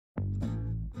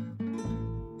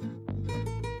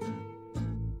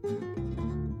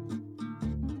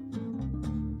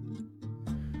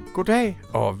Goddag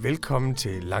og velkommen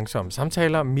til Langsomme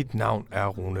Samtaler. Mit navn er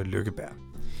Rune Lykkeberg.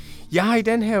 Jeg har i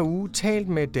den her uge talt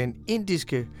med den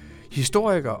indiske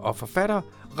historiker og forfatter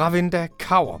Ravinder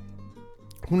Kaur.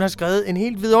 Hun har skrevet en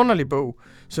helt vidunderlig bog,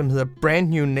 som hedder Brand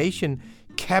New Nation,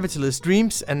 Capitalist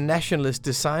Dreams and Nationalist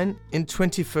Designs in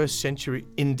 21st Century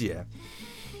India.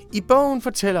 I bogen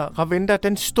fortæller Ravinder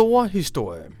den store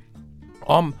historie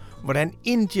om, hvordan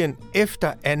Indien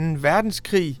efter 2.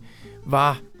 verdenskrig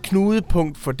var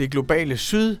knudepunkt for det globale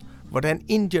syd, hvordan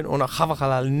Indien under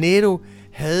Jawaharlal Nehru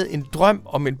havde en drøm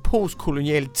om en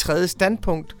postkolonial tredje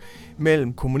standpunkt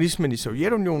mellem kommunismen i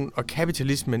Sovjetunionen og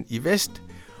kapitalismen i vest,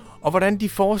 og hvordan de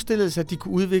forestillede sig, at de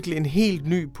kunne udvikle en helt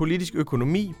ny politisk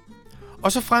økonomi.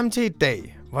 Og så frem til i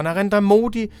dag, hvor Narendra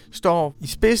Modi står i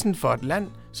spidsen for et land,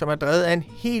 som er drevet af en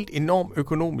helt enorm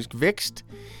økonomisk vækst,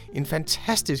 en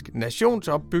fantastisk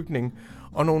nationsopbygning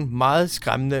og nogle meget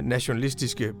skræmmende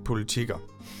nationalistiske politikker.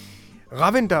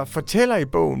 Ravinder fortæller i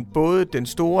bogen både den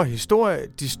store historie,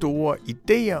 de store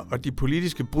idéer og de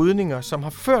politiske brydninger, som har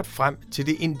ført frem til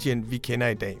det Indien, vi kender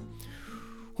i dag.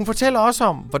 Hun fortæller også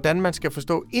om, hvordan man skal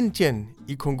forstå Indien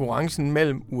i konkurrencen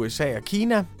mellem USA og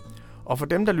Kina. Og for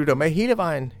dem, der lytter med hele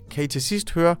vejen, kan I til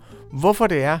sidst høre, hvorfor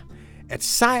det er, at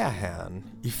sejrherren,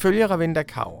 ifølge Ravinder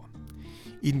Kaur,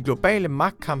 i den globale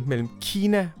magtkamp mellem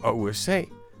Kina og USA,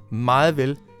 meget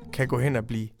vel kan gå hen og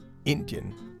blive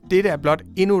Indien. Dette er blot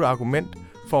endnu et argument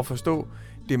for at forstå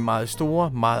det meget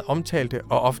store, meget omtalte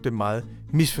og ofte meget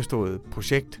misforståede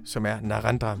projekt, som er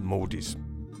Narendra Modis.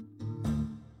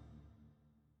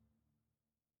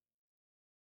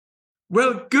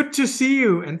 Well, good to see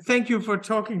you, and thank you for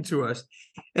talking to us.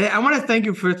 I want to thank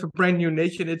you first for Brand New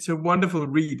Nation. It's a wonderful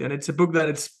read, and it's a book that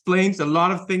explains a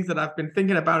lot of things that I've been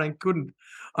thinking about and couldn't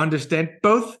understand,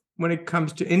 both when it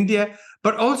comes to India,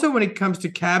 but also when it comes to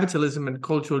capitalism and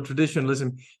cultural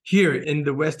traditionalism here in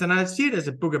the West. And I see it as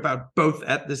a book about both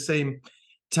at the same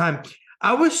time.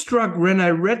 I was struck when I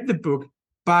read the book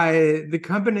by the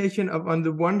combination of, on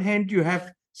the one hand, you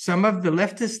have some of the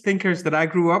leftist thinkers that I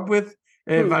grew up with,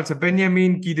 Walter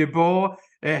Benjamin, Guy Debord,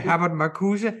 Herbert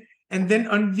Marcuse. And then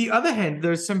on the other hand,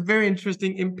 there's some very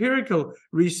interesting empirical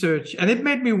research. And it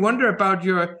made me wonder about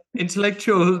your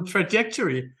intellectual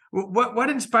trajectory. What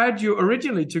inspired you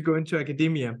originally to go into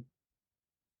academia?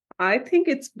 I think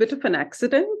it's a bit of an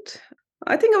accident.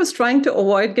 I think I was trying to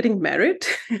avoid getting married.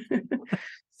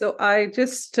 So I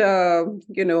just,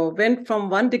 went from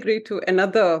one degree to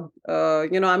another.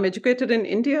 I'm educated in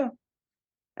India.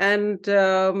 And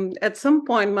at some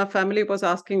point, my family was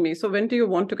asking me, so when do you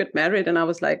want to get married? And I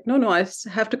was like, no, I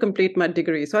have to complete my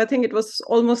degree. So I think it was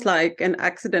almost like an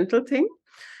accidental thing.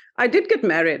 I did get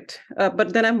married,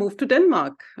 but then I moved to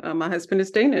Denmark. My husband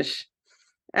is Danish,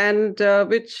 and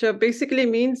which basically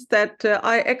means that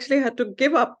I actually had to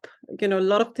give up, a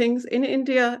lot of things in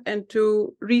India and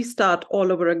to restart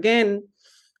all over again.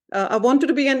 I wanted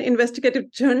to be an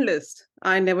investigative journalist.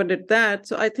 I never did that.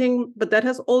 So I think, but that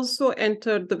has also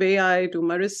entered the way I do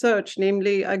my research.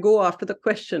 Namely, I go after the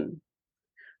question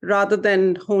rather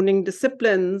than honing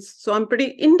disciplines. So I'm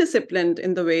pretty indisciplined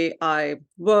in the way I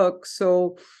work.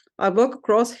 So I work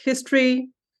across history,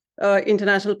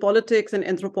 international politics, and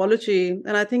anthropology.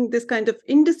 And I think this kind of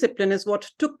indiscipline is what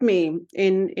took me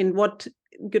in what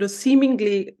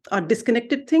seemingly are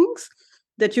disconnected things.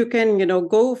 That you can,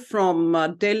 go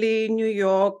from Delhi, New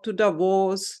York to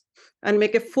Davos and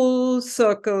make a full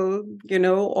circle,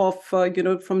 of,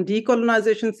 from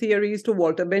decolonization theories to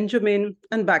Walter Benjamin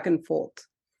and back and forth.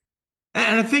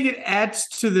 And I think it adds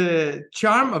to the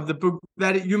charm of the book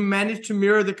that you manage to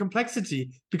mirror the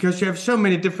complexity because you have so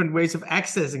many different ways of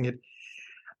accessing it.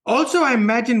 Also, I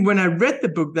imagine when I read the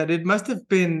book that it must have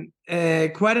been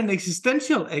quite an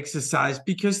existential exercise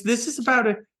because this is about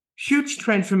a huge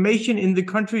transformation in the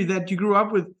country that you grew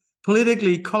up with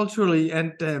politically, culturally,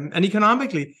 and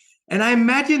economically. And I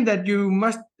imagine that you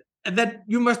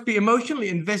must be emotionally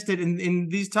invested in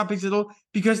these topics at all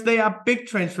because they are big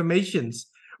transformations.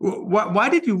 Why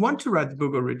did you want to write the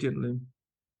book originally?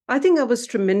 I think I was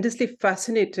tremendously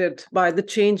fascinated by the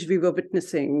change we were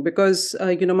witnessing because,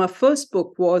 my first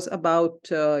book was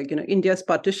about, India's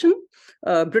partition,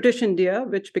 British India,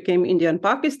 which became India and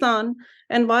Pakistan.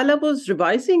 And while I was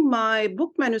revising my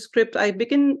book manuscript, I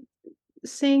began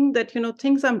saying that,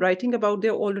 things I'm writing about,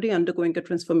 they're already undergoing a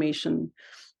transformation.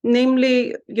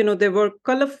 Namely, there were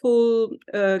colorful,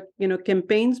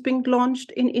 campaigns being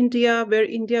launched in India where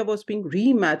India was being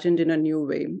reimagined in a new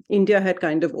way. India had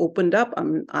kind of opened up.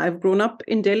 I've grown up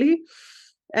in Delhi.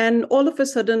 And all of a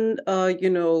sudden,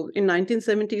 in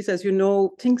 1970s, as you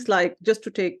know, things like, just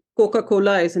to take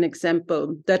Coca-Cola as an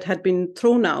example, that had been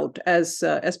thrown out as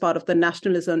part of the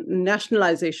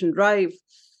nationalization drive.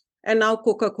 And now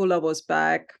Coca-Cola was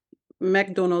back,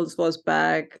 McDonald's was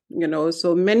back,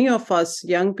 so many of us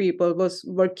young people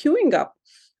were queuing up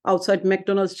outside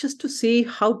McDonald's just to see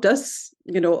how does,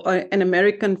 an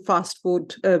American fast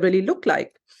food really look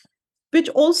like, which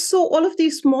also all of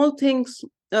these small things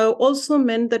also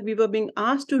meant that we were being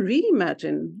asked to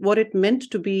reimagine what it meant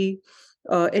to be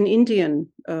an Indian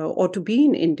or to be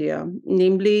in India,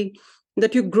 namely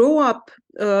that you grow up,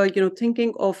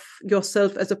 thinking of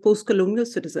yourself as a post-colonial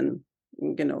citizen,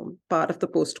 part of the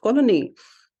post-colony.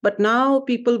 But now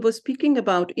people were speaking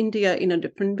about India in a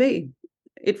different way.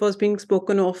 It was being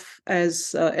spoken of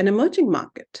as an emerging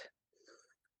market.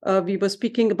 We were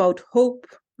speaking about hope,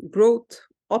 growth,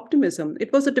 optimism.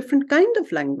 It was a different kind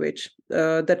of language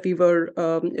that we were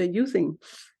using.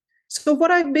 So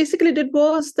what I basically did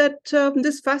was that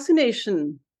this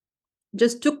fascination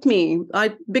just took me.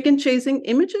 I began chasing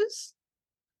images,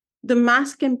 the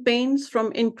mass campaigns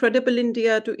from Incredible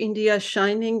India to India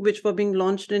Shining, which were being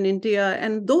launched in India.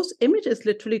 And those images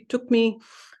literally took me,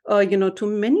 to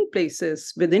many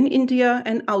places within India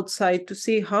and outside to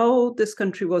see how this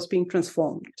country was being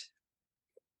transformed.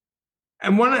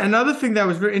 And another thing that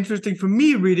was very interesting for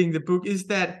me reading the book is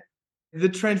that the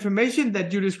transformation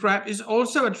that you describe is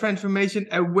also a transformation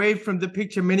away from the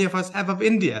picture many of us have of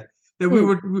India. That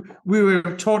we were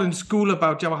taught in school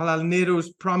about Jawaharlal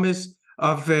Nehru's promise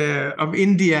of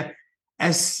India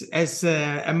as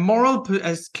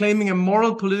claiming a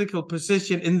moral political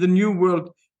position in the new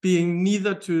world, being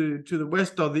neither to the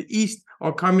West or the East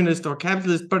or communist or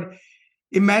capitalist, but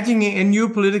imagining a new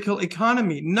political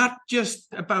economy, not just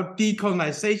about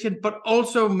decolonization, but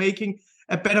also making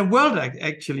a better world,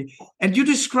 actually. And you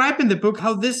describe in the book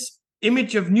how this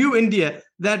image of new India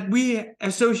that we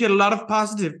associate a lot of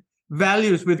positive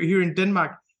values with here in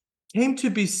Denmark came to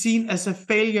be seen as a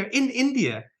failure in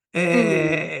India.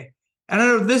 And I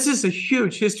know this is a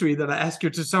huge history that I ask you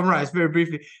to summarize very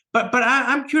briefly, but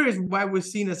I'm curious why we're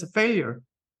seen as a failure.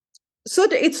 So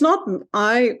it's not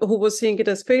I who was seeing it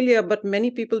as failure, but many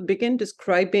people began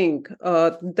describing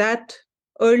that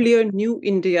earlier new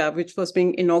India, which was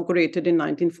being inaugurated in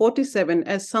 1947,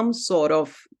 as some sort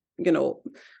of,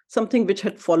 something which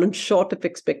had fallen short of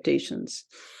expectations.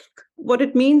 What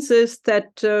it means is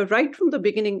that right from the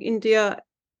beginning, India,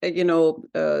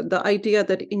 the idea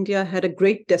that India had a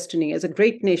great destiny as a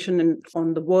great nation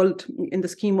on the world, in the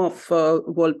scheme of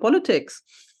world politics,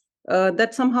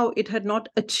 that somehow it had not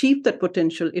achieved that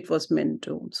potential it was meant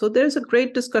to. So there's a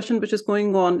great discussion which is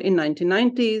going on in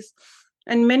 1990s.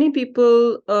 And many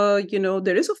people,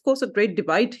 there is, of course, a great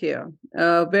divide here,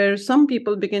 where some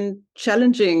people begin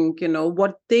challenging,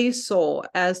 what they saw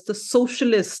as the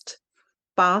socialist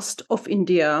past of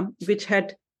India, which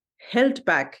had held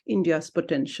back India's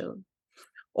potential,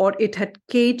 or it had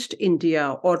caged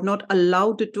India, or not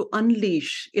allowed it to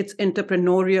unleash its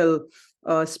entrepreneurial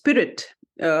spirit.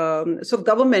 So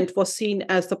government was seen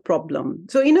as the problem.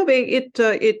 So in a way,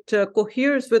 it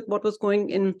coheres with what was going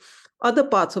in other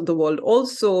parts of the world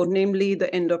also, namely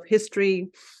the end of history,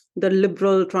 the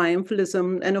liberal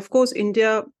triumphalism. And of course,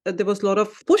 India, there was a lot of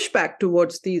pushback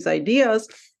towards these ideas.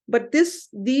 But this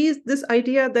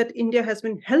idea that India has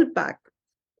been held back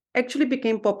actually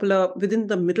became popular within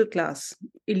the middle class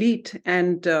elite.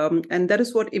 And that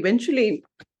is what eventually,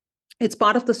 it's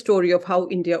part of the story of how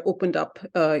India opened up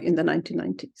in the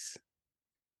 1990s.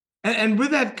 And with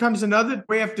that comes another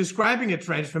way of describing a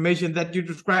transformation that you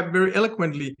describe very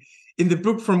eloquently in the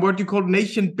book, from what you call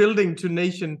nation building to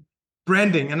nation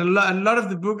branding. And a lot of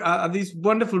the book are these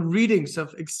wonderful readings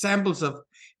of examples of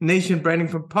nation branding,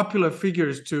 from popular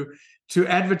figures to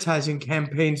advertising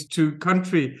campaigns to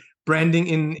country branding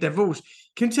in Davos.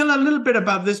 Can you tell a little bit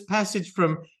about this passage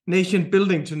from nation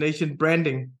building to nation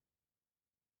branding?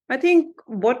 I think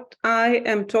what I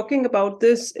am talking about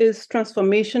this is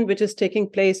transformation which is taking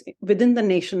place within the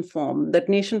nation form. That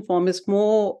nation form is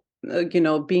more,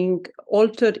 being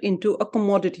altered into a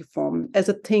commodity form, as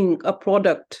a thing, a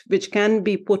product which can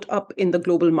be put up in the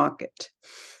global market.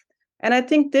 And I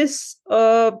think this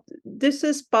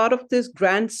is part of this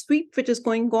grand sweep which is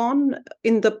going on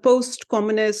in the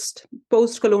post-communist,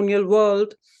 post-colonial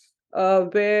world,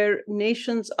 where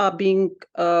nations are being,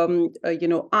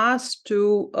 asked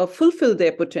to fulfill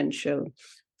their potential.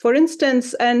 For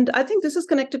instance, and I think this is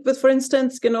connected with, for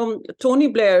instance, Tony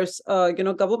Blair's,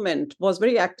 government was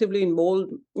very actively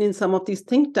involved in some of these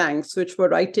think tanks, which were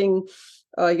writing,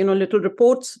 little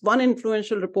reports. One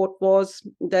influential report was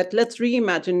that let's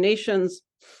reimagine nations.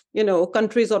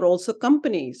 Countries are also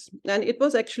companies, and it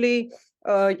was actually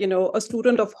a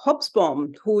student of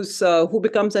Hobsbawm who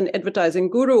becomes an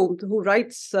advertising guru, who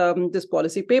writes this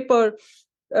policy paper,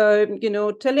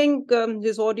 telling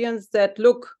his audience that,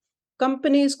 look,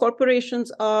 companies,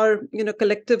 corporations are,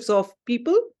 collectives of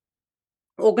people,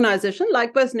 organization.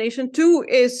 Likewise, nation too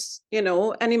is,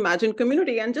 an imagined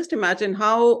community. And just imagine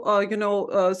how,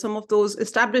 some of those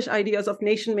established ideas of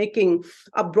nation making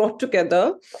are brought together.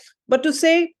 But to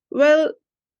say, well,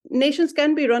 nations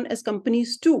can be run as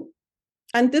companies too.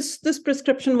 And this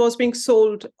prescription was being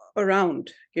sold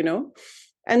around,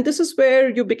 And this is where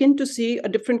you begin to see a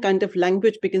different kind of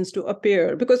language begins to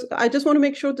appear. Because I just want to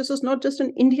make sure this is not just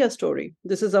an India story.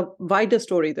 This is a wider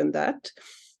story than that.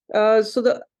 So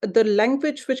the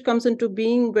language which comes into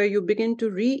being, where you begin to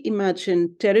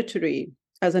reimagine territory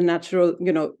as a natural,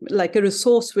 like a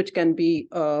resource which can be,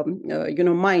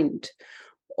 mined.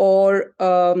 Or,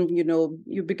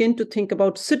 you begin to think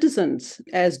about citizens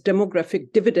as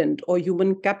demographic dividend or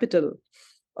human capital.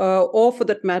 Or for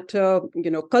that matter,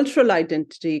 cultural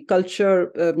identity,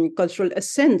 cultural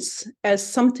essence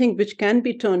as something which can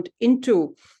be turned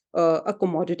into a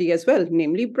commodity as well,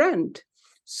 namely brand.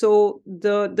 So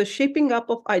the shaping up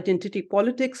of identity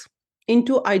politics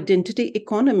into identity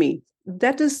economy,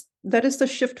 that is the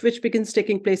shift which begins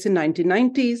taking place in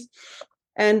 1990s.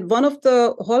 And one of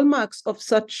the hallmarks of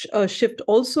such a shift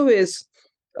also is,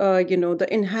 the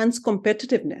enhanced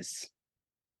competitiveness.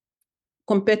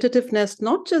 Competitiveness,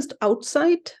 not just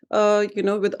outside,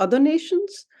 with other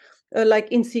nations, like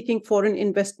in seeking foreign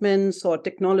investments or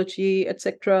technology,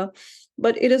 etc.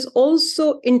 But it is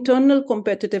also internal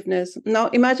competitiveness. Now,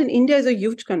 imagine India is a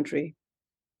huge country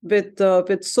with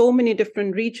so many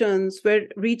different regions, where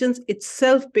regions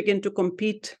itself begin to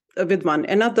compete with one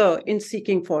another in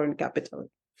seeking foreign capital.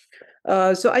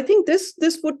 So I think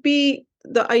this would be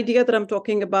the idea that I'm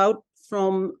talking about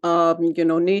from,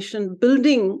 nation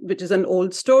building, which is an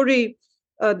old story,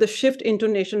 the shift into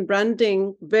nation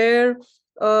branding, where,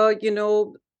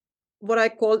 what I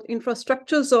call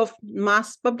infrastructures of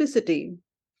mass publicity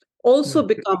also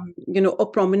become, a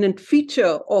prominent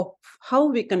feature of how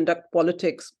we conduct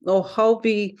politics or how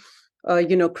we,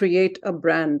 create a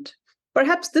brand.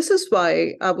 Perhaps this is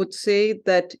why I would say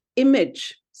that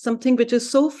image, something which is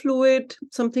so fluid,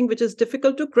 something which is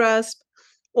difficult to grasp,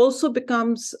 also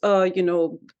becomes,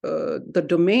 the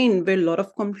domain where a lot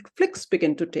of conflicts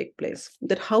begin to take place.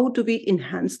 That how do we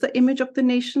enhance the image of the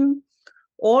nation?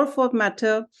 Or for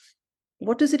matter,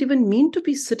 what does it even mean to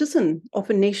be citizen of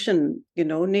a nation,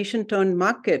 nation turned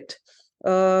market,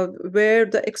 where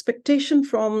the expectation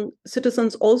from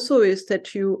citizens also is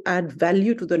that you add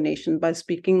value to the nation by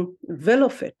speaking well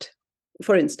of it,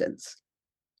 for instance.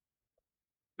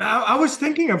 I was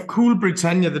thinking of Cool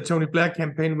Britannia, the Tony Blair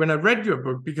campaign, when I read your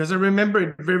book, because I remember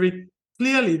it very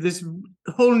clearly, this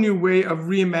whole new way of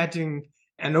reimagining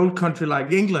an old country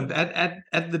like England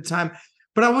at the time.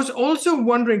 But I was also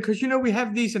wondering, because, we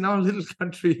have these in our little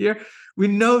country here. We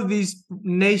know these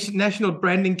national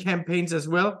branding campaigns as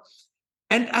well.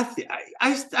 And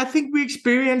I think we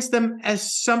experience them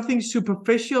as something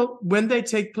superficial when they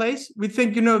take place. We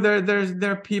think,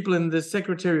 there are people in the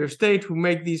Secretary of State who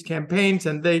make these campaigns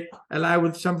and they ally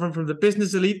with someone from the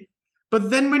business elite. But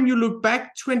then when you look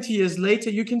back 20 years later,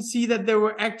 you can see that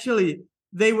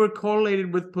they were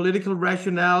correlated with political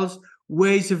rationales,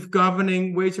 ways of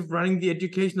governing, ways of running the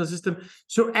educational system.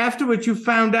 So afterwards, you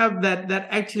found out that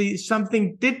actually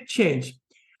something did change.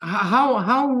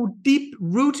 How deep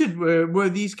rooted were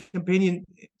these campaigns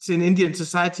in Indian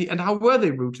society, and how were they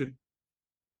rooted?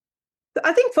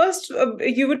 I think first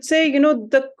you would say,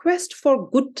 the quest for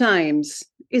good times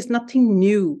is nothing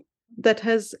new that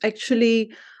has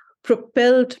actually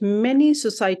propelled many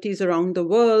societies around the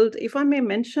world. If I may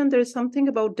mention, there is something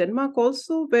about Denmark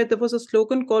also, where there was a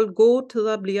slogan called "Go til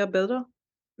der bliver bedre."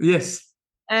 Yes.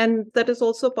 And that is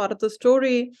also part of the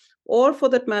story. Or for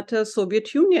that matter,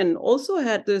 Soviet Union also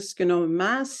had this,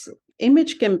 mass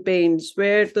image campaigns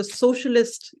where the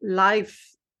socialist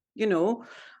life,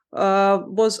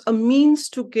 was a means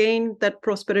to gain that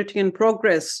prosperity and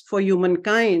progress for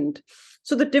humankind.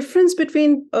 So the difference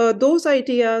between those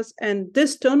ideas and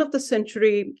this turn of the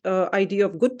century idea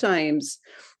of good times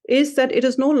is that it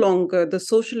is no longer the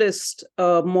socialist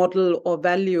model or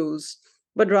values,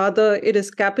 but rather it is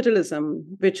capitalism,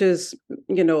 which is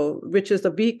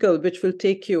the vehicle which will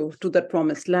take you to that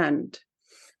promised land.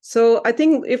 So I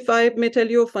think if I may tell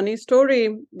you a funny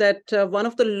story, that one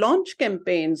of the launch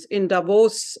campaigns in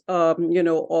Davos, of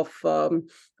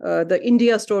the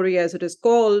India story, as it is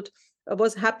called,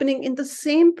 was happening in the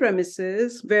same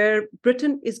premises where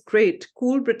Britain is great.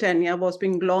 Cool Britannia was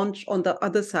being launched on the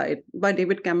other side by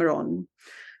David Cameron.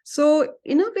 So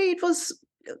in a way, it was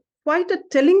quite a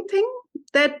telling thing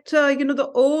that,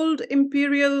 the old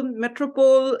imperial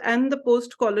metropole and the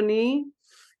post-colony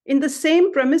in the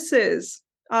same premises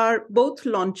are both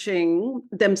launching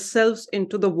themselves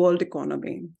into the world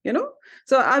economy,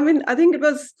 So, I think it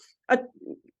was,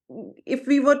 if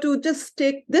we were to just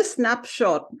take this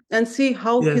snapshot and see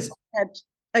how history had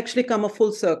actually come a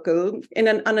full circle in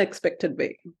an unexpected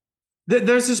way.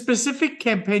 There's a specific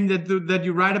campaign that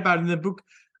you write about in the book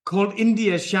called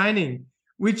India Shining,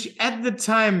 which at the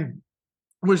time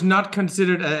was not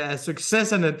considered a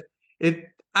success, and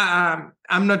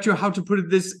I'm not sure how to put it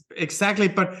this exactly,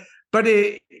 but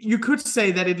you could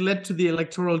say that it led to the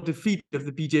electoral defeat of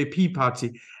the BJP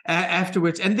party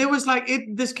afterwards. And there was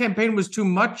this campaign was too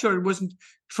much, or it wasn't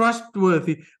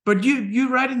trustworthy. But you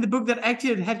write in the book that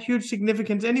actually it had huge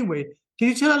significance anyway. Can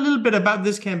you tell a little bit about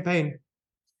this campaign?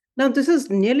 Now, this is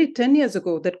nearly 10 years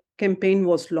ago that campaign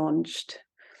was launched.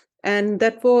 And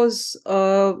that was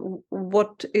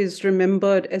what is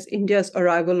remembered as India's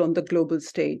arrival on the global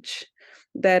stage.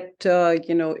 That,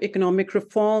 economic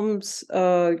reforms,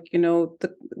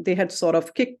 they had sort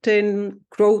of kicked in,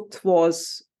 growth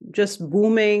was just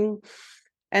booming.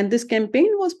 And this campaign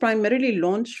was primarily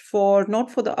launched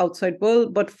not for the outside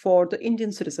world, but for the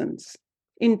Indian citizens.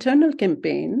 Internal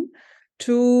campaign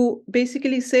to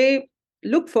basically say,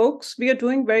 look, folks, we are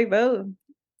doing very well.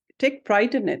 Take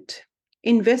pride in it.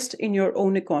 Invest in your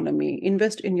own economy.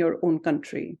 Invest in your own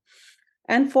country.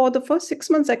 And for the first 6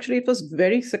 months, actually, it was a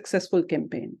very successful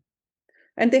campaign.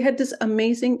 And they had these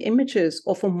amazing images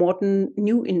of a modern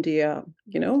new India,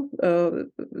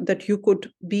 that you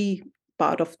could be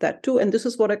part of that too. And this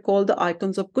is what I call the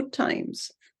icons of good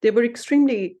times. They were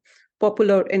extremely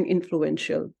popular and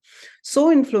influential.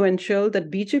 So influential that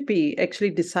BJP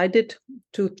actually decided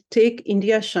to take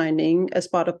India Shining as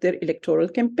part of their electoral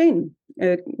campaign.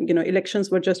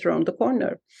 Elections were just around the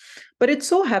corner. But it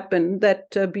so happened that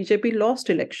BJP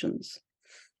lost elections.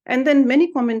 And then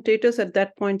many commentators at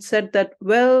that point said that,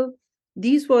 well,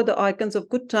 these were the icons of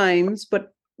good times,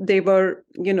 but they were,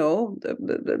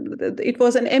 it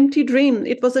was an empty dream.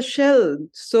 It was a shell.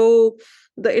 So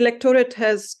the electorate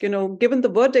has, given the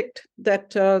verdict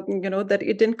that, that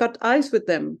it didn't cut eyes with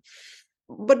them.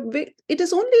 But it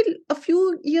is only a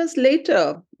few years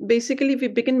later, basically, we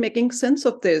begin making sense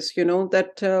of this,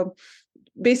 that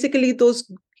basically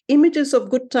those images of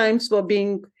good times were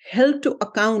being held to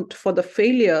account for the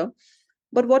failure.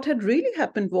 But what had really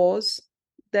happened was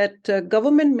that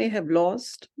government may have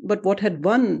lost, but what had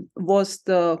won was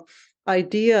the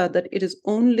idea that it is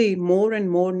only more and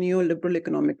more neoliberal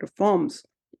economic reforms,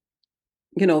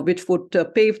 which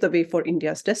would pave the way for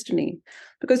India's destiny.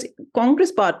 Because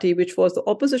Congress party, which was the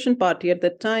opposition party at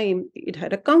that time, it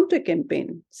had a counter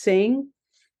campaign saying,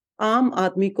 Aam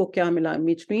Aadmi ko kya mila,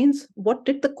 which means, what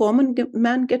did the common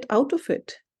man get out of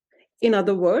it? In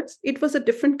other words, it was a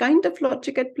different kind of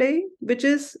logic at play, which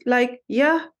is like,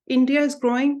 yeah, India is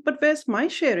growing, but where's my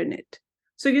share in it?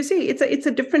 So you see, it's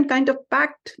a different kind of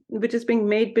pact which is being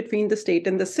made between the state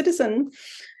and the citizen.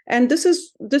 And this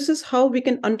is how we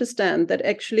can understand that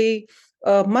actually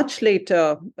much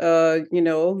later, that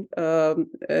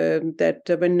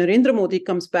when Narendra Modi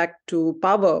comes back to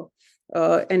power,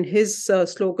 and his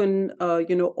slogan,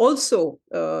 also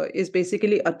is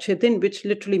basically Achhe Din, which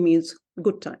literally means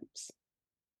good times.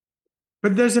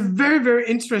 But there's a very, very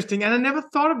interesting, and I never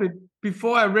thought of it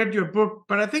before I read your book,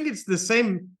 but I think it's the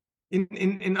same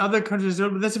in other countries as well.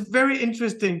 But there's a very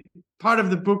interesting part of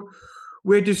the book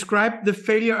where you describe the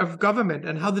failure of government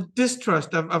and how the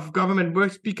distrust of government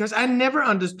works, because I never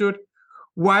understood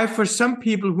why for some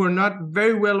people who are not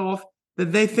very well off,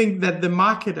 that they think that the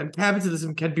market and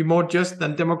capitalism can be more just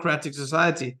than democratic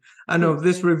society. I know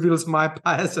this reveals my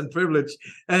bias and privilege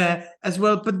as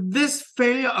well, but this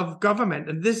failure of government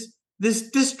and this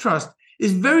distrust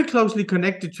is very closely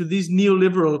connected to these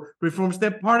neoliberal reforms.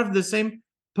 They're part of the same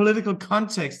political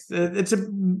context. It's a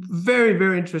very,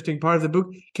 very interesting part of the book.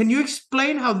 Can you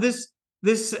explain how this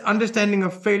understanding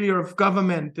of failure of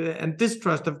government and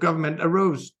distrust of government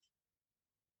arose?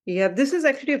 Yeah, this is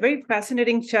actually a very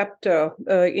fascinating chapter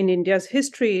in India's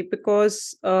history,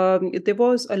 because there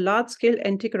was a large-scale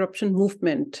anti-corruption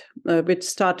movement which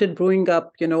started brewing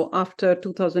up, after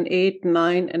 2008,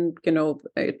 9, and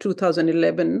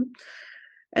 2011.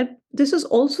 And this is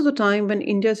also the time when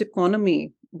India's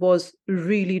economy was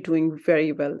really doing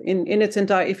very well in its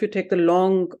entire. If you take the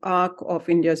long arc of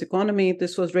India's economy,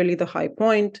 this was really the high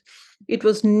point. It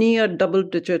was near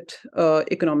double-digit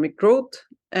economic growth.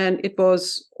 And it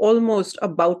was almost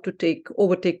about to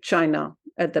overtake China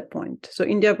at that point. So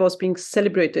India was being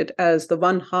celebrated as the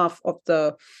one half of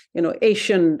the,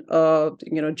 Asian,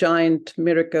 giant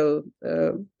miracle.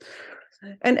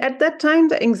 And at that time,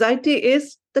 the anxiety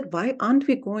is that why aren't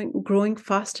we growing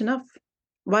fast enough?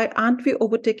 why aren't we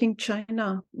overtaking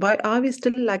China? Why are we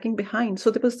still lagging behind? So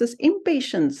there was this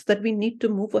impatience that we need to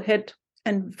move ahead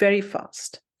and very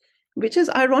fast, which is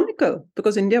ironical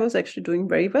because India was actually doing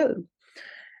very well.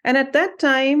 And at that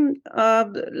time, a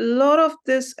lot of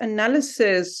this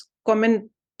analysis,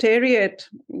 commentariat,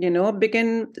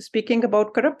 began speaking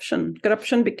about corruption.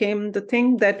 Corruption became the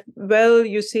thing that, well,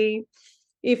 you see,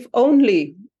 if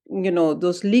only,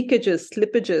 those leakages,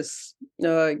 slippages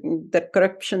that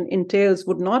corruption entails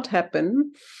would not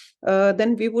happen,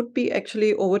 then we would be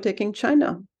actually overtaking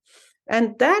China.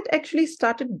 And that actually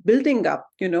started building up,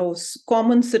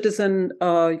 common citizen,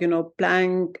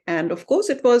 plank. And of course,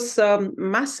 it was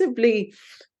massively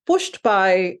pushed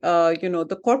by,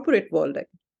 the corporate world.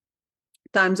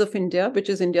 Times of India, which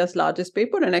is India's largest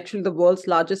paper and actually the world's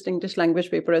largest English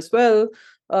language paper as well,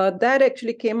 that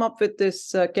actually came up with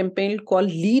this campaign called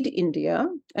Lead India,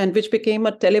 and which became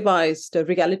a televised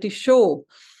reality show,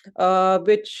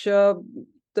 which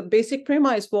the basic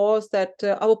premise was that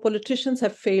our politicians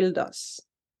have failed us.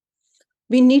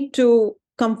 We need to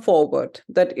come forward,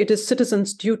 that it is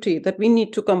citizens' duty that we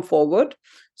need to come forward.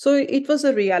 So it was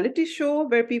a reality show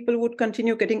where people would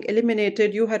continue getting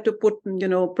eliminated. You had to put,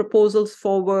 proposals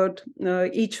forward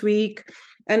each week.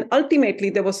 And ultimately,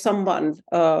 there was someone,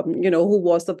 who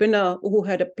was the winner, who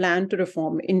had a plan to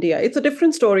reform India. It's a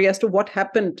different story as to what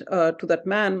happened to that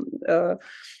man.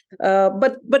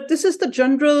 But this is the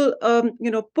general,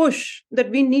 push that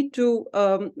we need to,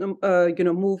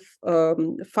 move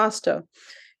faster.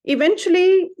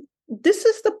 Eventually, this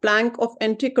is the plank of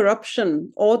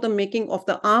anti-corruption or the making of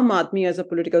the Aam Aadmi as a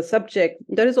political subject.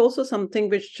 There is also something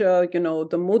which,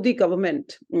 the Modi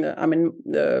government, when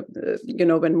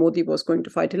Modi was going to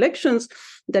fight elections,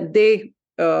 that they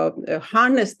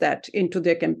harnessed that into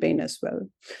their campaign as well.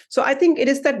 So I think it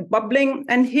is that bubbling.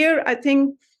 And here, I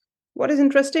think what is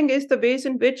interesting is the ways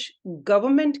in which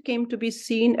government came to be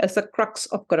seen as the crux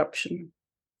of corruption.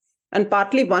 And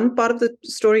partly one part of the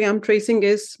story I'm tracing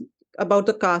is about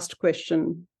the caste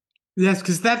question. Yes,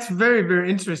 because that's very, very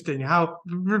interesting.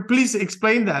 Please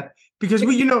explain that, because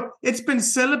it's been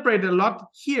celebrated a lot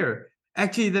here,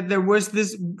 actually, that there was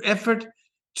this effort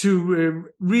to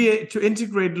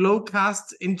integrate low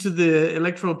caste into the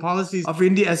electoral policies of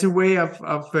India as a way of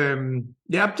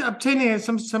obtaining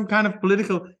some kind of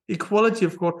political equality,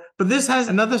 of course. But this has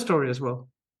another story as well.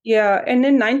 Yeah, and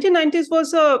in 1990s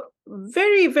was a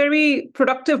very, very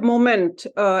productive moment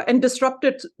and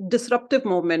disruptive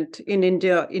moment in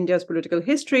India's political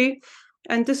history.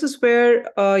 And this is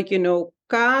where,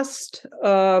 caste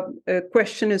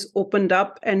question is opened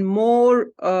up and more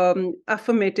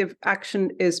affirmative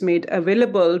action is made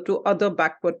available to other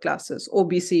backward classes,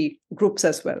 OBC groups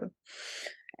as well.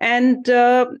 And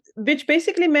which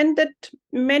basically meant that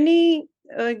many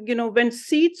when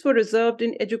seats were reserved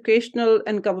in educational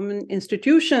and government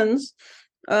institutions,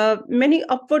 many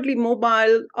upwardly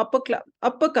mobile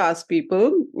upper caste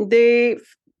people, there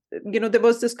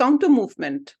was this counter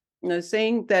movement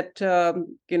saying that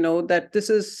that this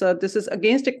is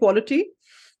against equality,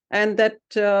 and that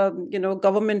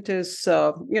government is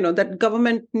that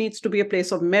government needs to be a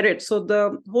place of merit. So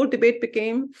the whole debate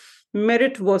became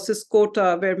merit versus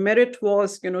quota, where merit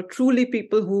was, truly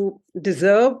people who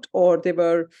deserved or they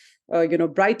were,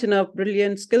 bright enough,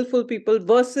 brilliant, skillful people,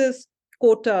 versus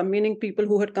quota, meaning people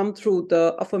who had come through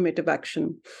the affirmative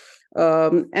action.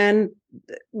 And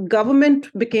government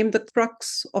became the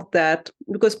crux of that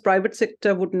because private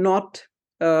sector would not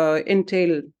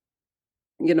entail,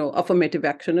 affirmative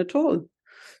action at all.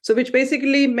 So which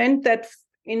basically meant that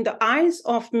in the eyes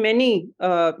of many,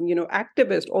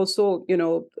 activists, also,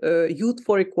 Youth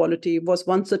for Equality was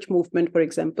one such movement, for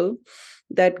example,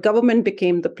 that government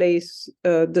became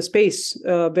the space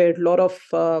where a lot of,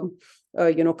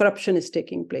 corruption is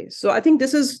taking place. So I think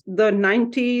this is the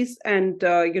 90s and,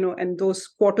 and those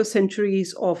quarter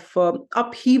centuries of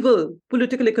upheaval,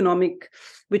 political, economic,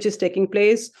 which is taking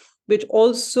place, which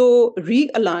also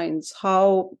realigns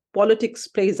how politics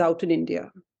plays out in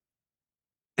India.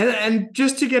 And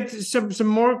just to get some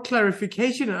more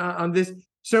clarification on this,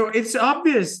 so it's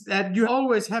obvious that you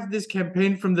always have this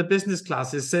campaign from the business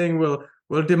classes saying, well,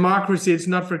 democracy, it's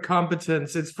not for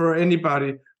competence, it's for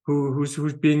anybody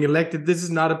who's being elected. This is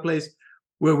not a place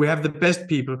where we have the best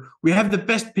people. We have the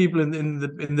best people in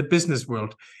the business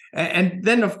world. And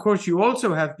then, of course, you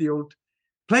also have the old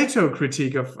Plato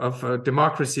critique of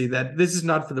democracy, that this is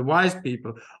not for the wise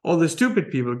people. All the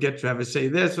stupid people get to have a say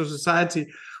there, so society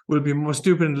will be more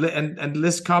stupid and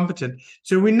less competent.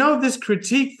 So we know this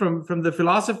critique from the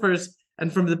philosophers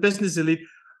and from the business elite.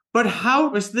 But how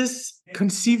was this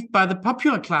conceived by the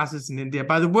popular classes in India,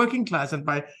 by the working class and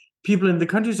by people in the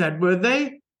countryside? Were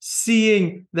they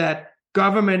seeing that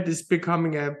government is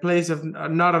becoming a place of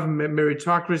not of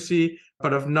meritocracy,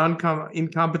 but of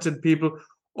incompetent people?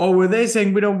 Or were they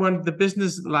saying we don't want the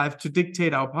business life to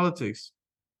dictate our politics?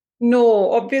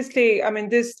 No, obviously. I mean,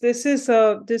 this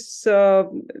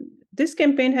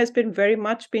campaign has been very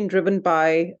much been driven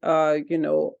by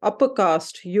upper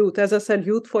caste youth. As I said,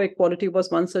 Youth for Equality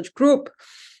was one such group,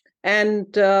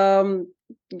 and the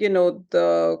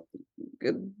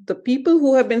people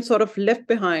who have been sort of left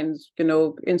behind, in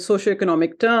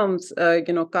socioeconomic terms,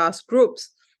 caste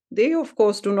groups, they of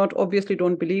course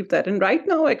don't believe that. And right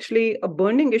now, actually, a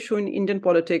burning issue in Indian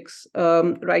politics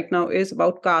right now is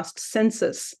about caste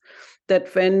census.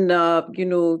 That when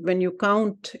you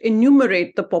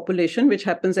enumerate the population, which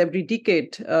happens every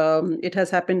decade, it has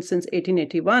happened since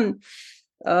 1881.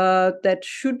 That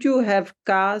should you have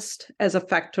caste as a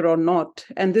factor or not?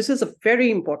 And this is a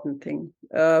very important thing.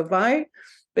 Why?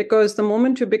 Because the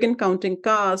moment you begin counting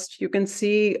caste, you can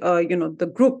see,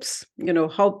 the groups,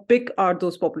 how big are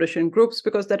those population groups,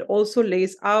 because that also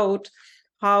lays out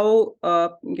how,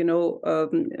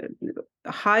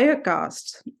 higher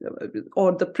castes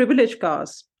or the privileged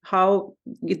castes, how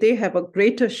they have a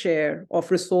greater share of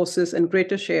resources and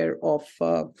greater share of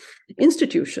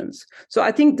institutions. So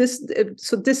I think this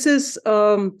is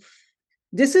a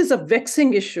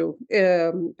vexing issue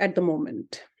at the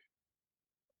moment.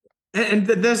 And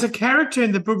there's a character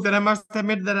in the book that I must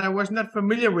admit that I was not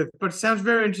familiar with, but sounds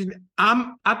very interesting.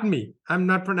 Admi. I'm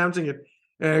not pronouncing it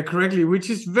correctly, which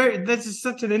is this is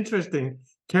such an interesting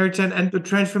character, and the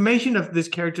transformation of this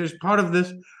character is part of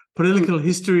this political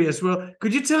history as well.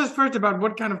 Could you tell us first about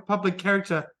what kind of public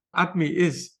character Admi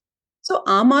is? So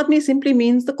Aam Aadmi simply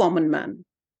means the common man.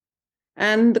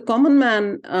 And the common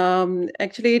man,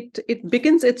 actually, it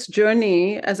begins its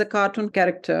journey as a cartoon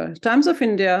character. Times of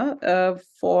India,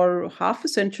 for half a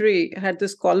century, had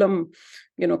this column,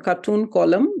 cartoon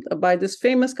column by this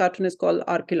famous cartoonist called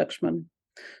R.K. Lakshman.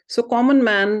 So common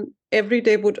man every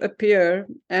day would appear,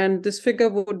 and this figure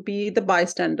would be the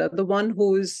bystander, the one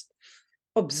who is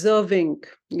observing,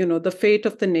 the fate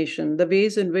of the nation, the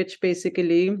ways in which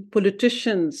basically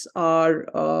politicians are,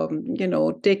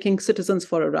 taking citizens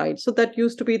for a ride. So that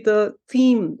used to be the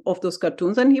theme of those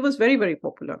cartoons, and he was very, very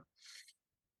popular.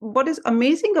 What is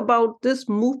amazing about this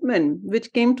movement,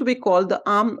 which came to be called the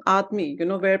Aam Aadmi,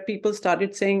 where people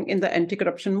started saying in the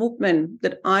anti-corruption movement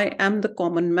that I am the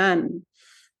common man,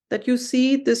 that you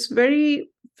see this very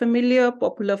familiar,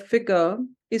 popular figure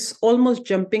is almost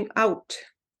jumping out,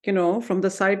 from the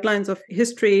sidelines of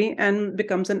history and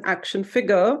becomes an action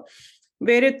figure,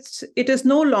 where it is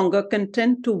no longer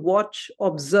content to watch,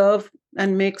 observe,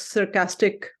 and make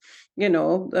sarcastic,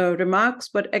 remarks,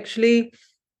 but actually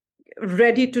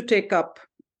ready to take up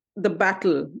the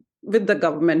battle with the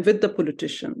government, with the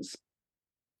politicians.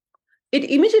 It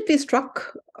immediately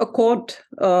struck a chord,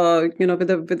 with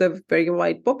a very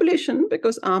wide population,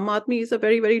 because Aam Aadmi is a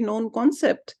very, very known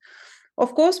concept.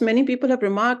 Of course, many people have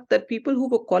remarked that people who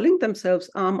were calling themselves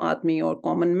Aam Aadmi or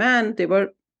common man, they were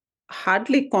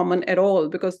hardly common at all,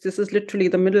 because this is literally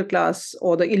the middle class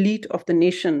or the elite of the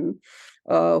nation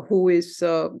who is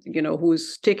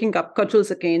taking up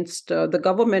cudgels against the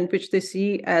government, which they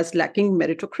see as lacking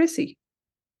meritocracy,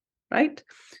 right?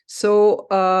 So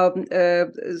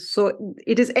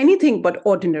it is anything but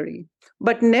ordinary.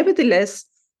 But nevertheless,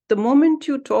 the moment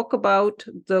you talk about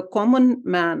the common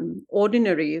man,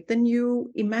 ordinary, then you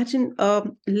imagine a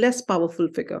less powerful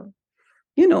figure,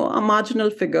 a marginal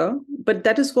figure. But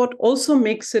that is what also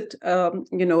makes it,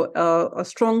 a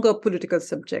stronger political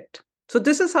subject. So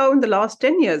this is how in the last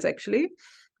 10 years, actually,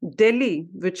 Delhi,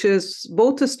 which is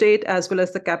both a state as well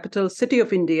as the capital city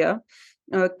of India,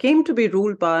 came to be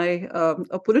ruled by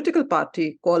a political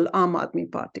party called Aam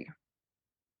Aadmi Party.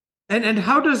 And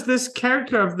how does this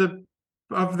character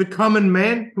of the common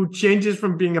man, who changes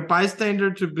from being a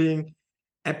bystander to being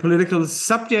a political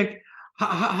subject,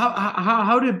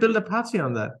 how do you build a party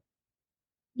on that?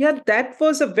 Yeah, that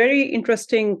was a very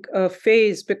interesting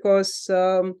phase, because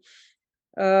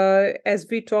as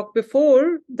we talked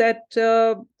before, that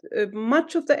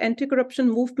much of the anti-corruption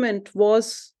movement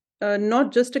was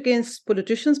not just against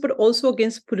politicians, but also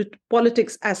against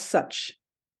politics as such.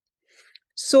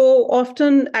 So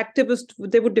often activists,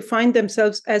 they would define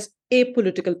themselves as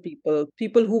apolitical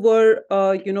people who were,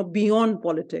 beyond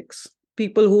politics,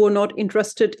 people who were not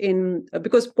interested in,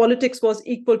 because politics was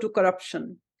equal to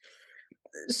corruption.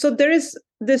 So there is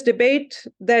this debate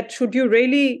that should you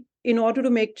really, in order to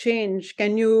make change,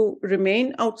 can you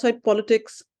remain outside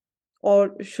politics,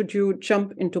 or should you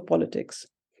jump into politics?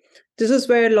 This is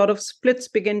where a lot of splits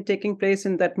begin taking place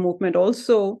in that movement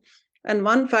also, And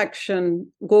one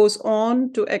faction goes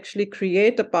on to actually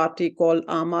create a party called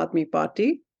Aam Aadmi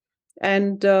Party.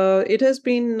 And it has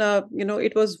been,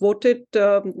 it was voted,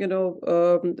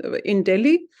 in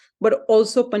Delhi, but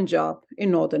also Punjab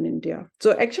in northern India.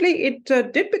 So actually, it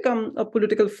did become a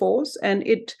political force, and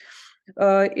it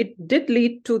did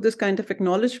lead to this kind of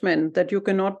acknowledgement that you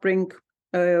cannot bring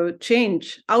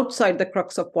change outside the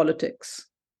crux of politics.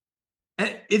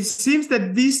 It seems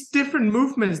that these different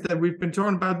movements that we've been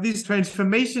talking about, these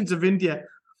transformations of India,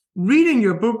 reading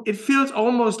your book, it feels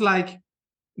almost like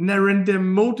Narendra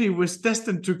Modi was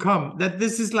destined to come, that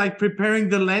this is like preparing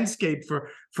the landscape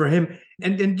for him.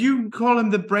 And you call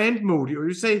him the brand Modi, or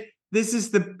you say this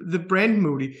is the brand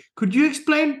Modi. Could you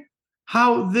explain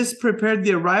how this prepared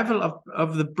the arrival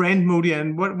of the brand Modi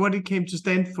and what it came to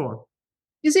stand for?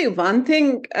 You see, one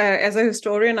thing as a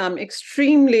historian I'm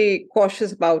extremely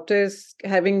cautious about is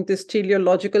having this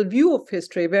teleological view of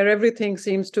history where everything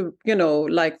seems to,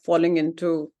 like falling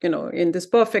into, in this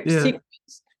perfect sequence.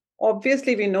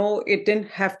 Obviously, we know it didn't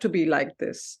have to be like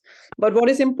this. But what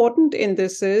is important in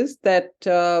this is that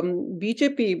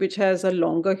BJP, which has a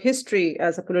longer history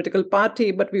as a political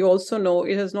party, but we also know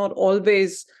it has not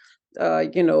always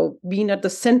been at the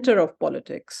center of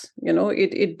politics.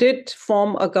 It did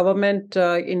form a government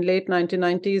in late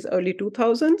 1990s, early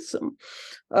 2000s,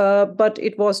 but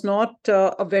it was not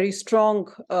a very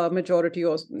strong majority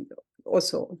or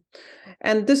so.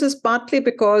 And this is partly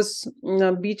because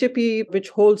BJP, which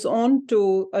holds on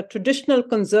to a traditional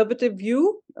conservative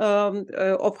view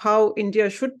of how India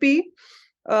should be,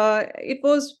 it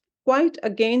was quite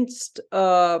against,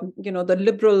 the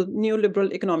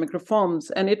neoliberal economic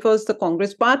reforms. And it was the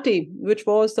Congress party, which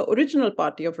was the original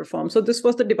party of reform. So this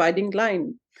was the dividing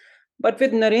line. But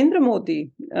with Narendra Modi,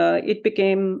 it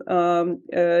became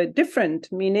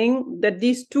different, meaning that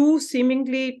these two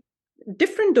seemingly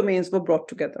different domains were brought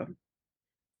together.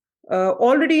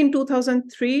 Already in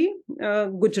 2003,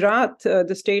 Gujarat,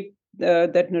 the state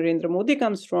that Narendra Modi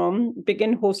comes from,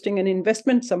 began hosting an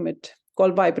investment summit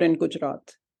called Vibrant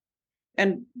Gujarat.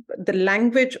 And the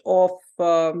language of,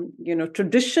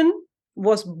 tradition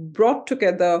was brought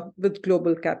together with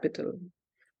global capital,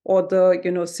 or the,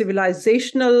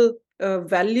 civilizational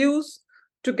values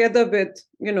together with,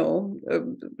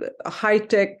 a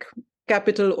high-tech,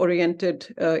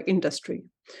 capital-oriented industry.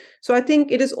 So I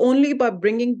think it is only by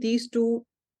bringing these two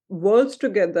worlds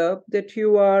together that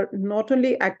you are not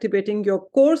only activating your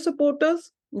core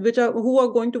supporters, who are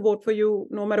going to vote for you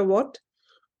no matter what,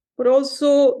 but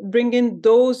also bring in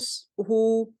those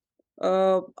who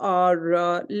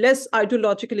are less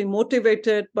ideologically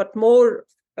motivated, but more,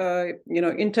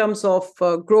 in terms of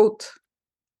growth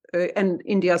and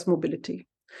India's mobility.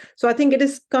 So I think it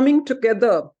is coming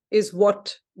together is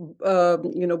what,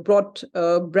 brought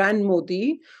brand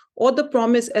Modi, or the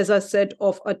promise, as I said,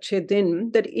 of Achhe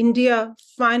Din, that India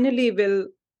finally will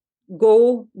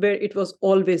go where it was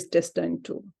always destined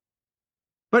to.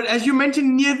 But as you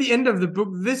mentioned near the end of the book,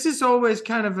 this is always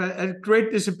kind of a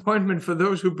great disappointment for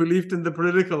those who believed in the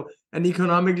political and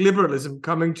economic liberalism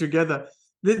coming together.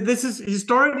 This is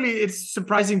historically, it's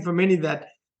surprising for many that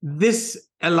this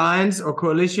alliance or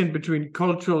coalition between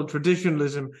cultural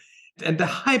traditionalism and the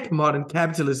hype modern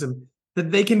capitalism,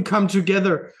 that they can come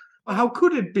together. How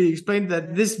could it be explained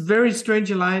that this very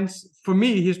strange alliance, for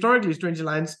me, historically strange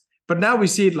alliance, but now we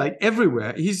see it like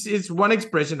everywhere. It's one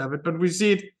expression of it, but we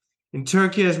see it in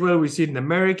Turkey as well. We see it in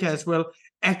America as well.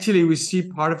 Actually, we see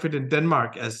part of it in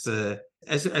Denmark as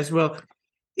well.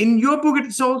 In your book,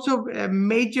 it's also a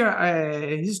major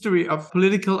history of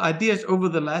political ideas over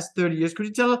the last 30 years. Could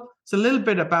you tell us a little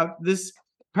bit about this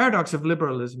paradox of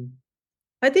liberalism?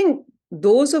 I think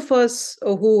those of us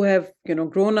who have,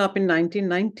 grown up in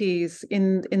 1990s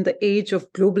in the age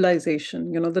of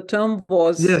globalization, the term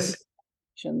was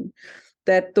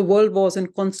that the world was in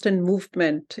constant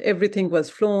movement. Everything was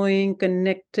flowing,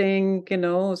 connecting,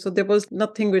 so there was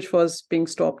nothing which was being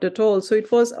stopped at all. So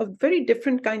it was a very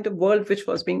different kind of world which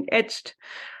was being etched.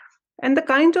 And the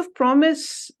kind of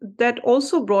promise that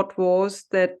also brought was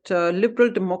that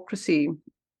liberal democracy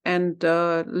and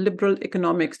liberal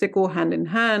economics, they go hand in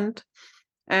hand.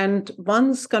 And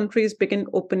once countries begin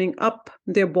opening up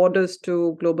their borders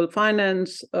to global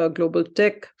finance, global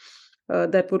tech,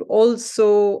 that would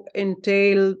also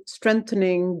entail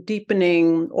strengthening,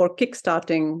 deepening, or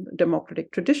kickstarting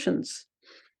democratic traditions.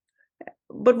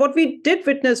 But what we did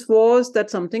witness was that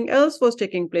something else was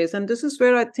taking place. And this is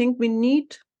where I think we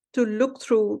need to look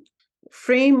through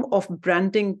frame of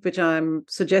branding, which I'm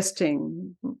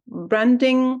suggesting.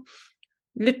 Branding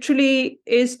literally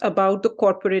is about the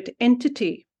corporate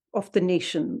entity of the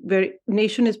nation, where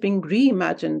nation is being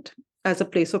reimagined as a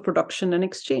place of production and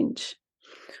exchange,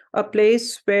 a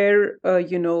place where,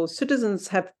 citizens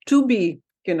have to be,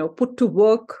 put to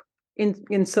work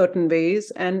in certain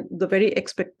ways, and the very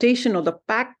expectation or the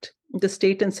pact the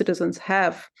state and citizens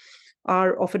have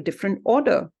are of a different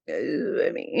order.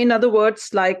 In other words,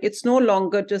 like, it's no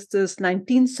longer just this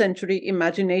 19th century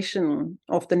imagination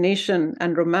of the nation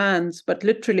and romance, but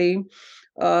literally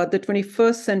the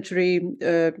 21st century,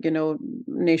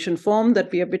 nation form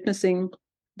that we are witnessing,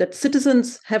 that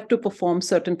citizens have to perform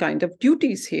certain kind of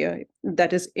duties here,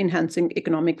 that is enhancing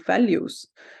economic values,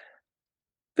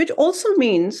 which also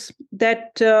means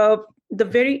that the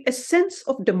very essence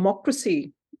of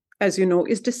democracy, as you know,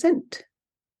 is dissent.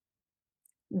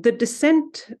 The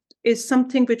dissent is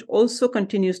something which also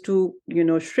continues to,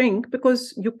 shrink,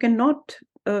 because you cannot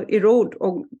erode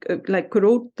or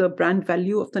corrode the brand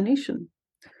value of the nation.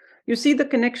 You see the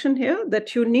connection here,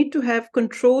 that you need to have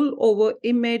control over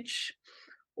image,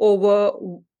 over,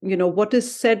 what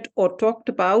is said or talked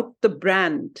about the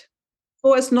brand,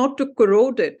 so as not to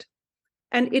corrode it.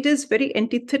 And it is very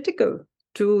antithetical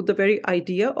to the very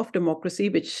idea of democracy,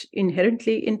 which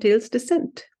inherently entails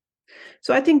dissent.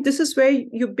 So I think this is where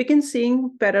you begin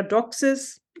seeing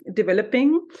paradoxes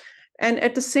developing. And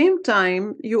at the same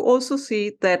time, you also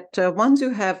see that once you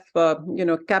have,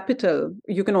 capital,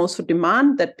 you can also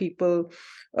demand that people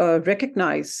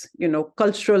recognize,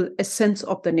 cultural essence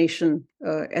of the nation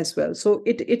as well. So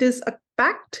it is a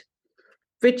pact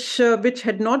which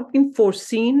had not been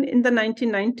foreseen in the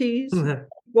 1990s,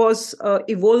 was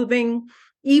evolving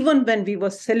even when we were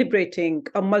celebrating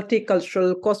a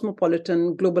multicultural,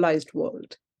 cosmopolitan, globalized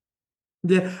world.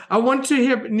 Yeah, I want to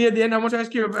hear near the end, I want to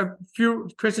ask you a few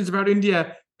questions about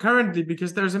India currently,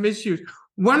 because there are some issues.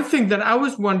 One thing that I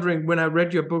was wondering when I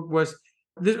read your book was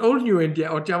this old New India,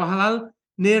 or Jawaharlal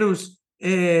Nehru's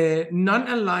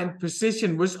non-aligned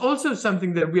position, was also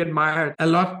something that we admired a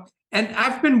lot. And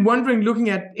I've been wondering,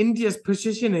 looking at India's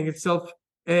positioning itself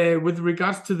with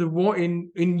regards to the war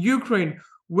in Ukraine,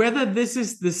 whether this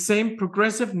is the same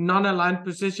progressive non-aligned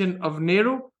position of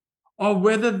Nehru, or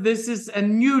whether this is a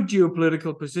new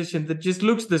geopolitical position that just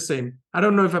looks the same. I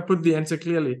don't know if I put the answer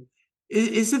clearly.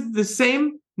 Is it the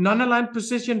same non-aligned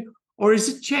position, or is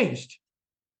it changed?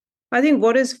 I think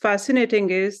what is fascinating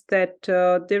is that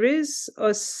there is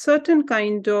a certain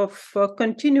kind of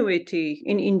continuity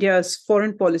in India's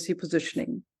foreign policy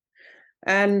positioning.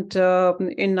 And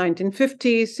in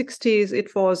 1950s, 60s,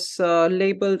 it was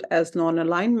labeled as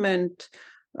non-alignment.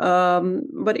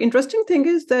 But interesting thing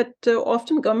is that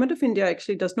often government of India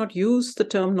actually does not use the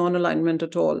term non-alignment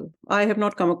at all. I have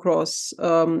not come across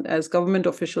as government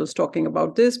officials talking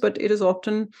about this, but it is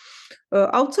often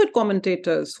outside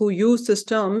commentators who use this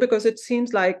term because it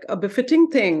seems like a befitting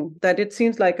thing, that it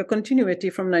seems like a continuity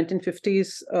from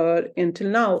 1950s until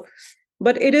now.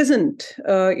 But it isn't,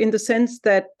 in the sense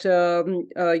that,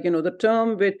 the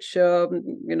term which,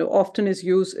 often is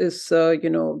used is,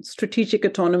 strategic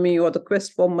autonomy or the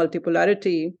quest for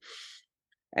multipolarity.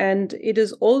 And it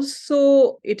is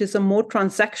a more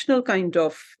transactional kind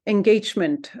of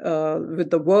engagement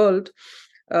with the world,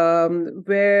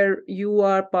 where you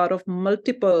are part of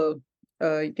multiple,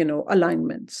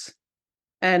 alignments.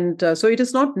 And so it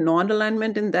is not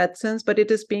non-alignment in that sense, but it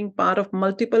is being part of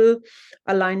multiple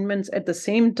alignments at the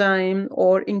same time,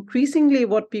 or increasingly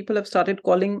what people have started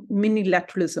calling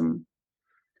minilateralism.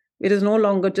 It is no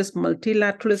longer just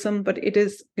multilateralism, but it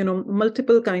is,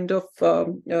 multiple kind of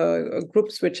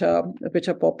groups which are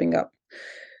popping up.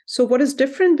 So what is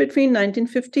different between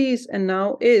 1950s and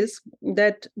now is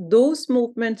that those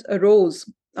movements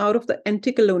arose out of the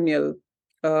anti-colonial,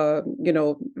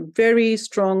 very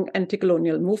strong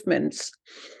anti-colonial movements,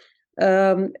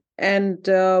 and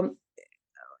where,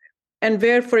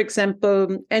 for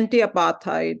example,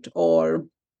 anti-apartheid or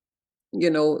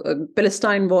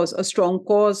Palestine was a strong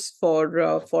cause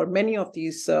for many of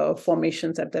these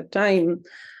formations at that time.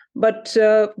 But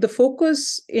the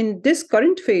focus in this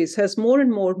current phase has more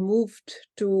and more moved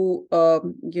to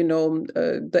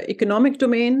the economic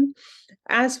domain,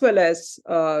 as well as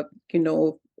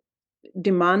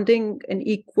demanding an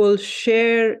equal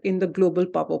share in the global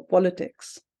power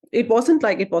politics. It wasn't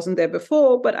there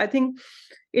before, but I think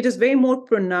it is way more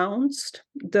pronounced,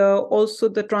 also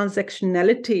the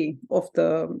transactionality of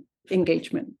the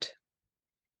engagement.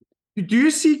 Do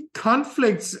you see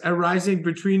conflicts arising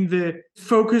between the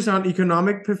focus on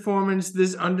economic performance,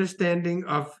 this understanding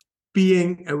of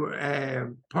being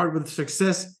part with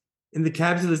success in the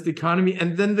capitalist economy,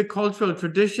 and then the cultural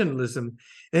traditionalism?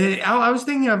 I was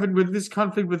thinking of it with this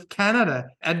conflict with Canada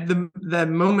at the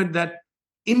moment that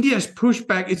India's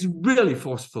pushback is really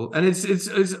forceful, and it's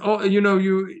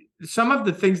some of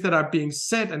the things that are being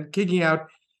said and kicking out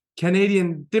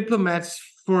Canadian diplomats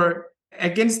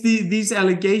against these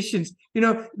allegations,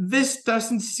 this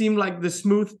doesn't seem like the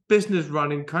smooth business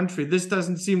running country. This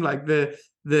doesn't seem like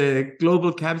the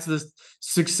global capitalist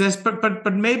success,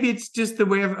 but maybe it's just the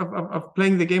way of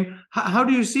playing the game. How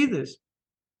do you see this?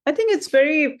 I think it's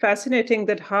very fascinating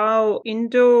that how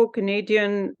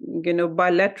Indo-Canadian,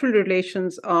 bilateral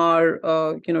relations are,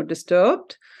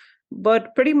 disturbed,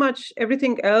 but pretty much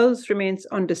everything else remains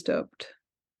undisturbed.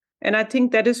 And I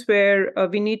think that is where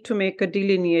we need to make a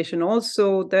delineation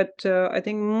also, that I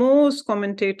think most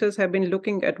commentators have been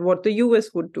looking at what the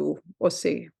US would do or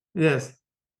say. Yes.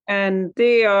 And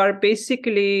they are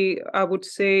basically, I would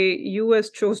say, US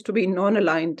chose to be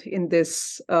non-aligned in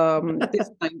this this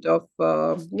kind of,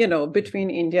 between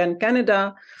India and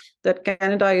Canada, that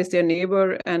Canada is their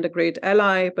neighbor and a great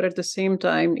ally, but at the same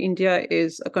time, India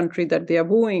is a country that they are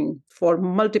wooing for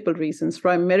multiple reasons,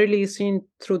 primarily seen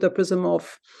through the prism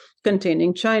of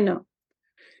containing China.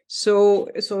 So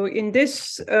in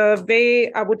this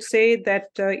way, I would say that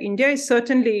India is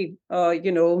certainly,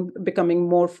 becoming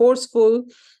more forceful,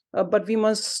 but we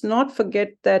must not forget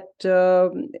that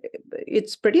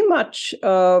it's pretty much,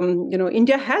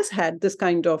 India has had this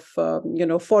kind of,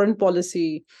 foreign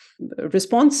policy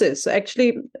responses. So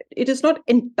actually, it is not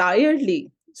entirely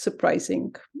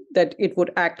surprising that it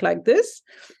would act like this.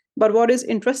 But what is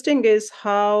interesting is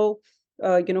how,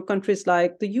 countries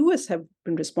like the US have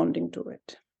been responding to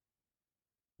it.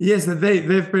 Yes,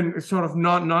 they've been sort of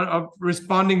not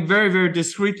responding very, very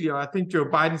discreetly. I think Joe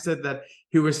Biden said that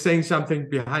he was saying something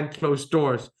behind closed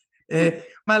doors.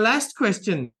 My last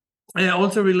question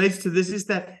also relates to this, is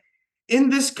that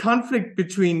in this conflict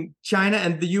between China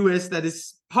and the US that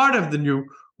is part of the new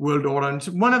world order, and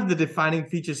one of the defining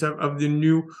features of the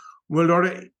new world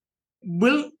order,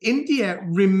 will India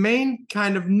remain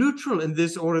kind of neutral in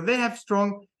this order? They have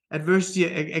strong adversity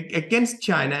against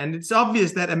China, and it's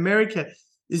obvious that America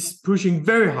is pushing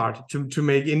very hard to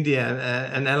make India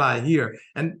an ally here.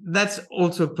 And that's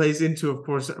also plays into, of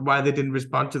course, why they didn't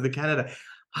respond to the Canada.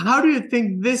 How do you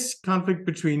think this conflict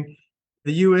between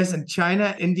the US and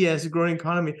China, India as a growing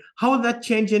economy, how will that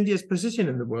change India's position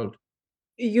in the world?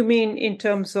 You mean in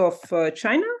terms of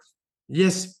China?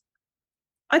 Yes.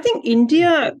 I think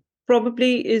India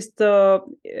probably is the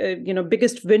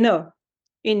biggest winner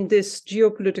in this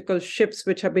geopolitical shifts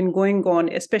which have been going on,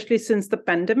 especially since the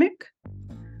pandemic.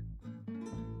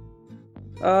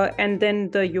 And then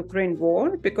the Ukraine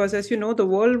war, because as you know, the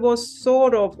world was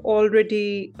sort of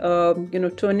already,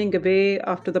 turning away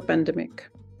after the pandemic,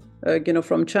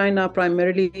 from China,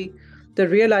 primarily the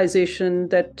realization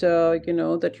that,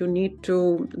 that you need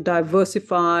to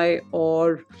diversify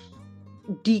or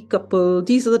decouple.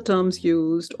 These are the terms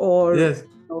used, or yes.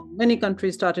 Many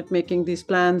countries started making these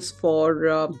plans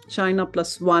for China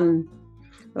plus one,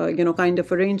 kind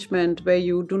of arrangement where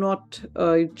you do not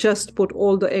just put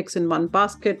all the eggs in one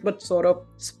basket, but sort of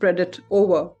spread it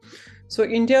over. So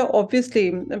India,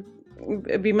 obviously,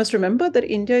 we must remember that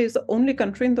India is the only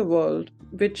country in the world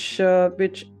which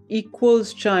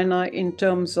equals China in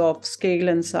terms of scale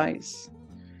and size.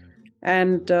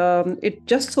 And it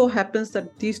just so happens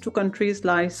that these two countries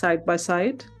lie side by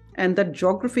side, and that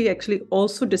geography actually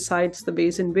also decides the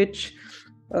ways in which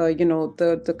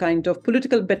the kind of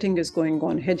political betting is going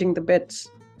on, hedging the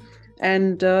bets.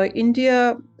 And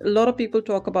India, a lot of people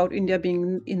talk about India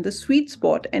being in the sweet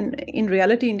spot. And in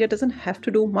reality, India doesn't have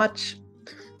to do much.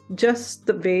 Just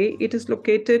the way it is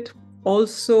located,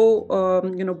 also,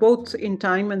 both in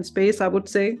time and space, I would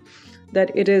say, that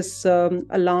it is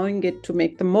allowing it to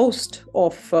make the most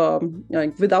of,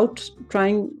 without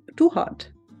trying too hard.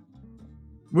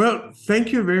 Well,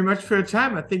 thank you very much for your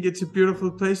time. I think it's a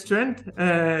beautiful place to end.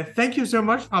 Thank you so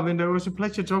much, Ravinder. It was a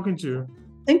pleasure talking to you.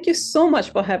 Thank you so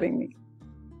much for having me.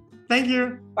 Thank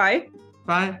you. Bye.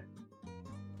 Bye.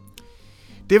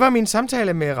 Det var min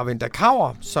samtale med Ravinder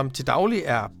Kaur, som til daglig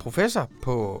er professor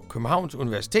på Københavns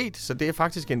Universitet, så det er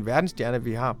faktisk en verdensstjerne,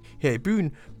 vi har her i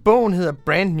byen. Bogen hedder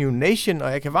Brand New Nation,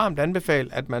 og jeg kan varmt anbefale,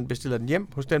 at man bestiller den hjem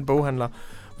hos den boghandler,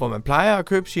 hvor man plejer at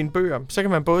købe sine bøger. Så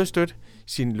kan man både støtte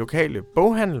sin lokale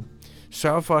boghandel,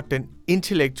 sørge for, at den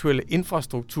intellektuelle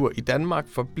infrastruktur i Danmark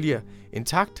forbliver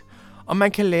intakt, og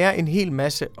man kan lære en hel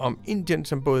masse om Indien,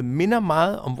 som både minder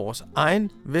meget om vores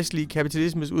egen vestlige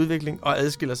kapitalismes udvikling og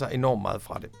adskiller sig enormt meget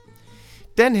fra det.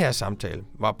 Den her samtale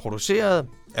var produceret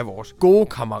af vores gode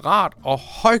kammerat og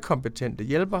højkompetente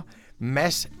hjælper,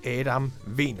 Mads Adam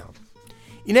Wener.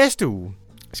 I næste uge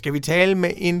skal vi tale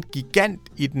med en gigant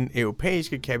i den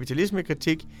europæiske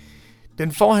kapitalismekritik,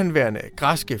 den forhenværende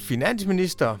græske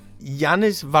finansminister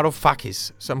Yannis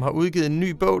Varoufakis, som har udgivet en ny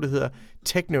bog, der hedder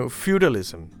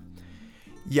Techno-Feudalism.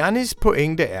 Jannis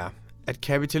pointe er, at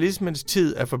kapitalismens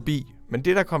tid er forbi, men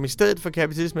det, der kom i stedet for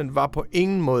kapitalismen, var på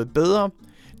ingen måde bedre.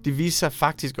 Det viste sig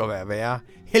faktisk at være værre.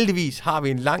 Heldigvis har vi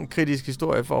en lang kritisk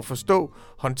historie for at forstå,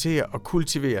 håndtere og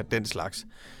kultivere den slags.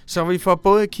 Så vi får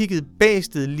både kigget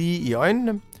bæstet lige i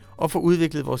øjnene og får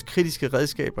udviklet vores kritiske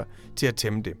redskaber til at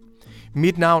tæmme det.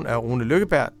 Mit navn er Rune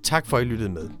Lykkeberg. Tak for, at I lyttede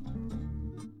med.